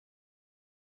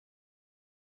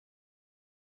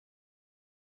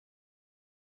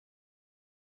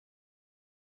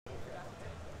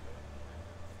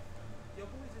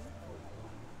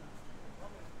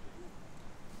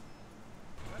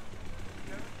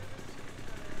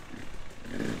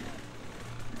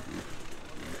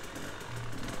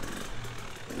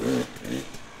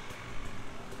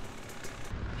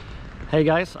Hey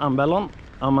guys, I'm Bellon.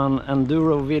 I'm an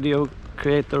enduro video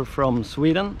creator from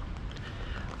Sweden.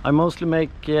 I mostly make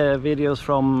videos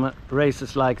from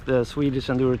races like the Swedish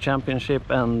Enduro Championship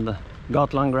and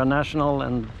Gotland Grand National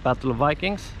and Battle of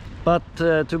Vikings. But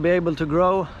to be able to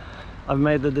grow, I've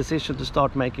made the decision to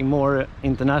start making more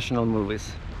international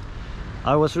movies.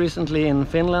 I was recently in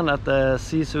Finland at the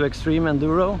Sisu Extreme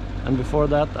Enduro, and before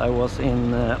that I was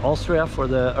in Austria for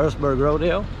the Erzberg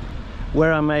Rodeo,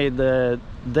 where I made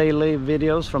daily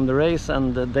videos from the race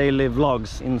and daily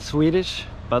vlogs in Swedish,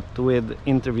 but with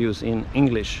interviews in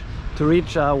English. To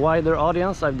reach a wider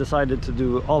audience, I've decided to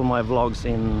do all my vlogs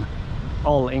in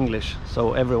all English,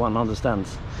 so everyone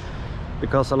understands.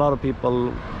 Because a lot of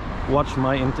people watch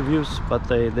my interviews, but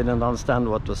they didn't understand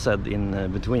what was said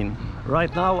in between.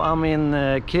 Right now I'm in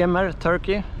Kemer,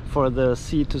 Turkey for the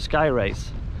Sea to Sky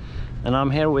race. And I'm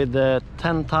here with the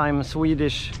 10-time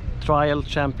Swedish trial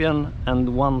champion and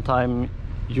 1-time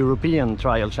European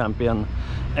trial champion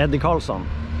Eddie Karlsson.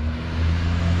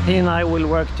 He and I will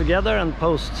work together and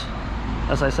post,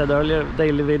 as I said earlier,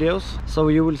 daily videos. So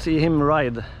you will see him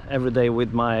ride every day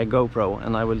with my GoPro,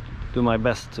 and I will do my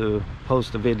best to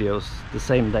post the videos the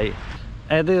same day.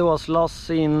 Eddie was last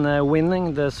seen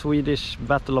winning the Swedish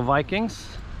Battle of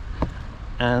Vikings,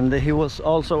 and he was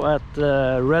also at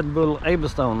Red Bull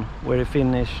Aberstone, where he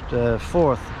finished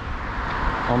 4th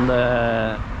on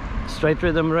the straight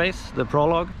rhythm race, the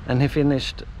prologue, and he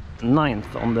finished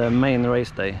 9th on the main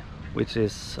race day, which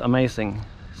is amazing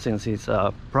since he's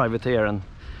a privateer and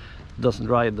doesn't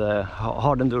ride the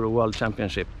hard enduro world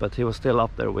championship, but he was still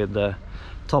up there with the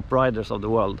top riders of the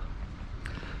world.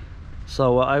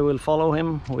 So I will follow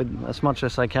him with as much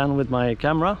as I can with my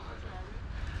camera,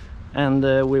 and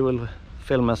we will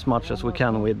film as much as we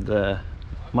can with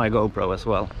my GoPro as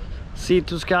well. Sea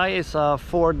to Sky is a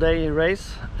 4-day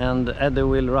race, and Eddie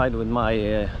will ride with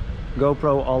my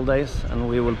GoPro all days, and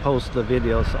we will post the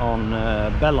videos on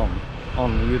BELLON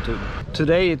on YouTube.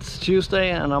 Today it's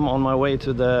Tuesday and I'm on my way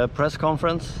to the press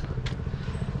conference.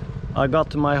 I got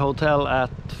to my hotel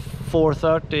at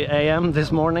 4:30 a.m.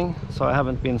 this morning, so I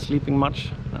haven't been sleeping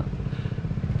much.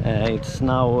 It's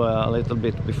now a little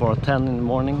bit before 10 in the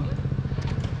morning,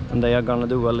 and they are gonna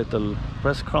do a little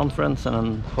press conference,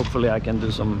 and hopefully I can do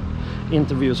some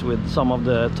interviews with some of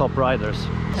the top riders.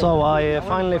 So I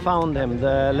finally found him,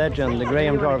 the legend, the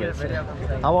Graham Jarvis.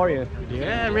 How are you?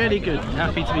 Yeah, really good.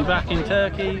 Happy to be back in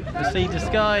Turkey, the Sea to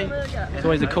Sky. It's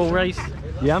always a cool race.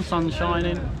 Yeah. Sun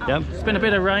shining. Yeah. It's been a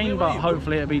bit of rain, but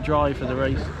hopefully it'll be dry for the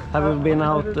race. Have you been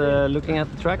out looking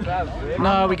at the track?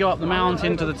 No, we go up the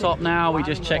mountain to the top now. We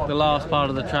just check the last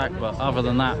part of the track, but other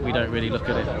than that, we don't really look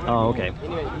at it. Oh, okay.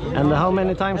 And how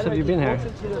many times have you been here?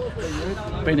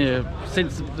 Been here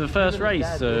since the first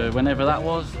race, whenever that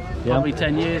was. Yeah. Probably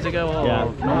 10 years ago. Or Yeah.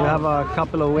 You have a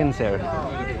couple of wins here.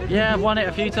 Yeah, I've won it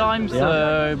a few times,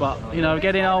 Yeah. but you know,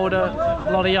 getting older,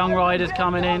 a lot of young riders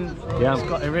coming in. Yeah. It's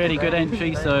got a really good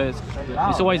entry, so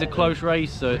it's always a close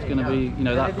race, so it's going to be, you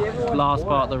know, that last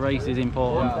part of the race is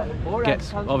important.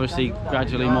 Gets obviously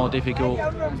gradually more difficult.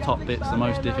 The top bit's the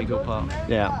most difficult part.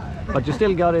 Yeah. But you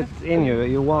still got it in you.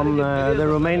 You won the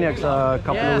Romaniacs a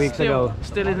couple of weeks ago.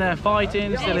 Still in there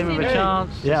fighting, still in with a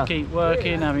chance. Yeah. Just keep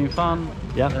working, having fun.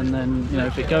 Yeah. And then, you know,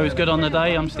 if it goes good on the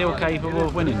day, I'm still capable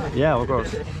of winning. Yeah, of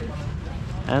course.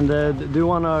 And do you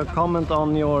want to comment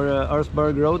on your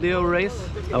Erzberg Rodeo race?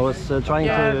 I was trying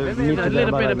to meet a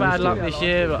little bit of bad luck this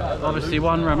year, but obviously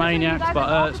won Romaniacs, but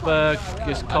Erzberg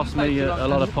just cost me a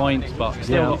lot of points, but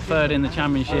still got 3rd in the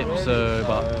championship. So,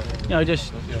 but you know,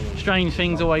 just strange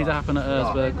things always happen at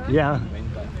Erzberg. Yeah.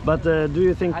 But do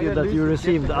you think that you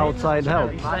received outside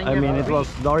help? I mean, it was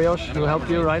Daryoosh who helped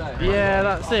you, right? Yeah,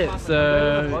 that's it.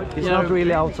 So it's not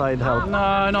really outside help.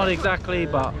 No, not exactly,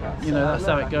 but you know, that's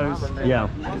how it goes. Yeah,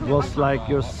 it was like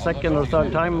your 2nd or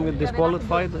 3rd time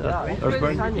disqualified at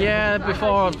Erzberg? Yeah,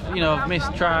 before I've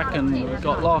missed track and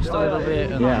got lost a little bit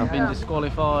and been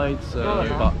disqualified. So,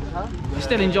 but I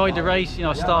still enjoyed the race. You know,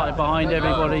 I started behind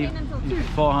everybody.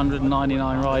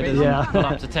 499 riders, and got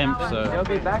up to 10th, so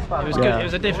it was good. It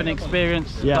was a different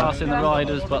experience, passing the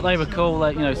riders, but they were cool.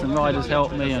 They, you know, some riders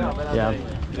helped me, and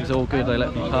it was all good. They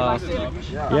let me pass.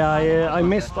 Yeah, I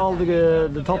missed all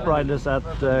the top riders at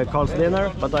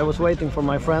Karlsdener, but I was waiting for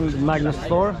my friend Magnus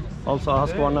Thor, also a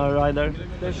Husqvarna rider,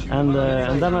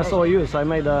 and then I saw you, so I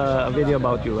made a video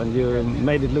about you, and you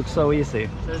made it look so easy.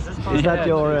 Is that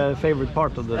your favorite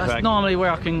part of the track? That's normally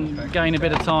where I can gain a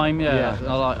bit of time. Yeah.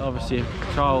 I like obviously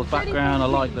trials background. I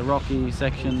like the rocky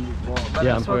section.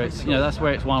 That's where it's that's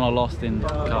where it's won or lost in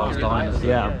Karlsdener.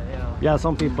 Yeah. Yeah,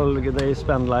 some people, they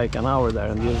spend like an hour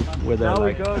there, and you were there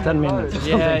like 10 minutes or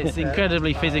something. Yeah, it's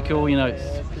incredibly physical, you know, it's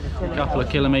a couple of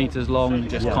kilometres long,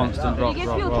 just constant rock.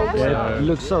 Yeah, it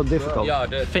looks so difficult.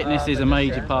 Fitness is a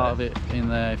major part of it in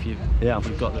there. If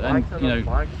you've got, and you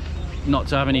know, not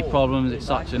to have any problems. It's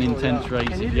such an intense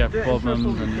race. If you have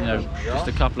problems, and you know, just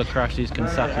a couple of crashes can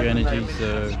sap your energy.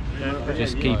 So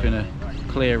just keeping a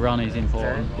clear run is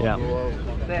important. Yeah.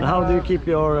 And how do you keep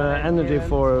your energy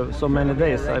for so many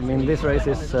days? I mean, this race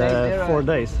is 4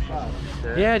 days.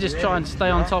 Yeah, just try and stay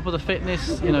on top of the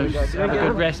fitness. You know, have a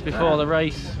good rest before the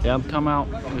race. Yeah. Come out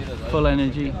with full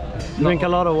energy. Drink a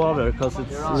lot of water because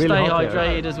it's really stay hot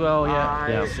hydrated here. as well.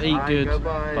 Yeah. Eat good.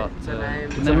 But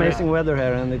it's amazing weather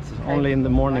here, and it's only in the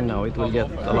morning now. It will get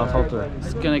a lot hotter.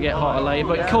 It's gonna get hotter later,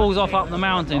 but it cools off up the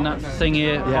mountain. That's the thing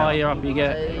here. Yeah. Higher up you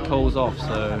get, it cools off.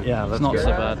 So yeah, it's not good.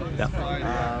 so bad.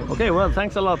 Yeah. Okay, well,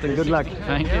 thanks a lot and good luck.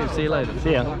 Thank you. See you later.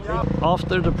 See ya.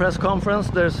 After the press conference,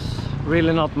 there's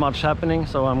really not much happening,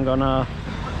 so I'm gonna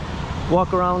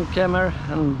walk around Kemer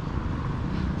and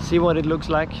see what it looks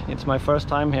like. It's my first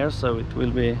time here, so it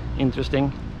will be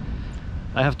interesting.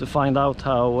 I have to find out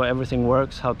how everything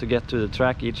works, how to get to the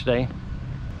track each day.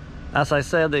 As I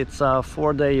said, it's a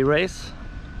 4-day race,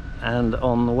 and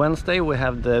on Wednesday we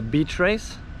have the beach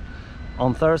race.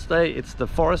 On Thursday it's the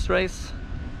forest race.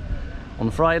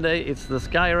 On Friday it's the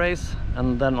sky race,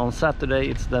 and then on Saturday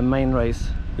it's the main race,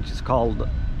 which is called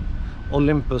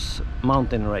Olympus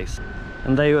mountain race.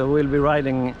 And they will be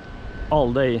riding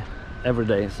all day, every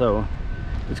day, so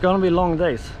it's gonna be long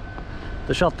days.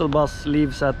 The shuttle bus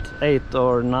leaves at 8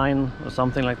 or 9 or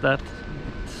something like that.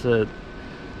 It's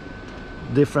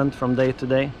different from day to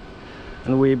day,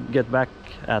 and we get back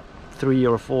at 3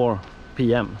 or 4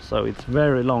 p.m. so it's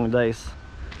very long days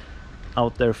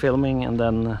out there filming, and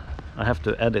then I have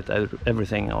to edit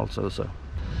everything also.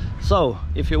 So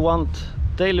if you want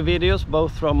daily videos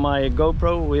both from my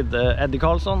GoPro with Eddie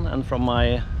Carlson and from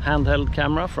my handheld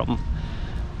camera from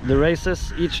the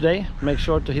races each day, make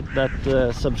sure to hit that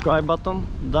subscribe button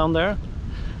down there,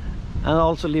 and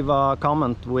also leave a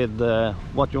comment with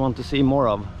what you want to see more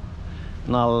of,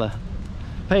 and I'll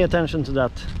pay attention to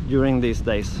that during these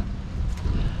days.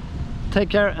 Take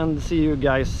care and see you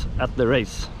guys at the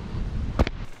race.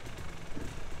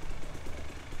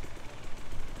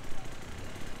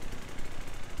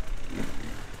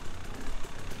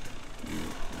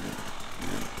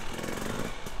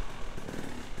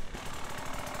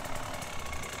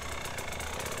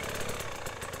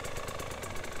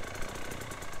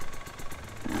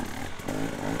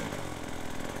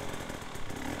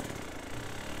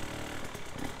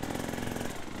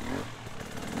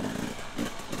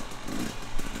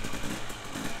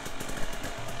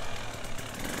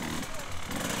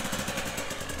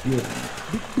 Good.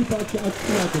 Keep out your rest.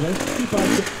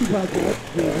 Keep out your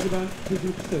everyone gives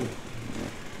you two.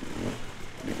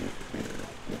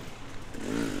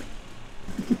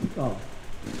 Oh.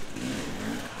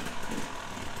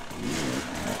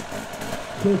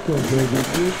 Keep on, baby.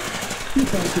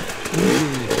 Keep out your two.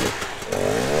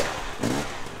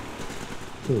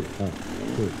 Two.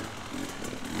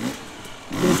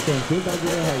 Keep on, keep out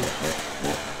your height.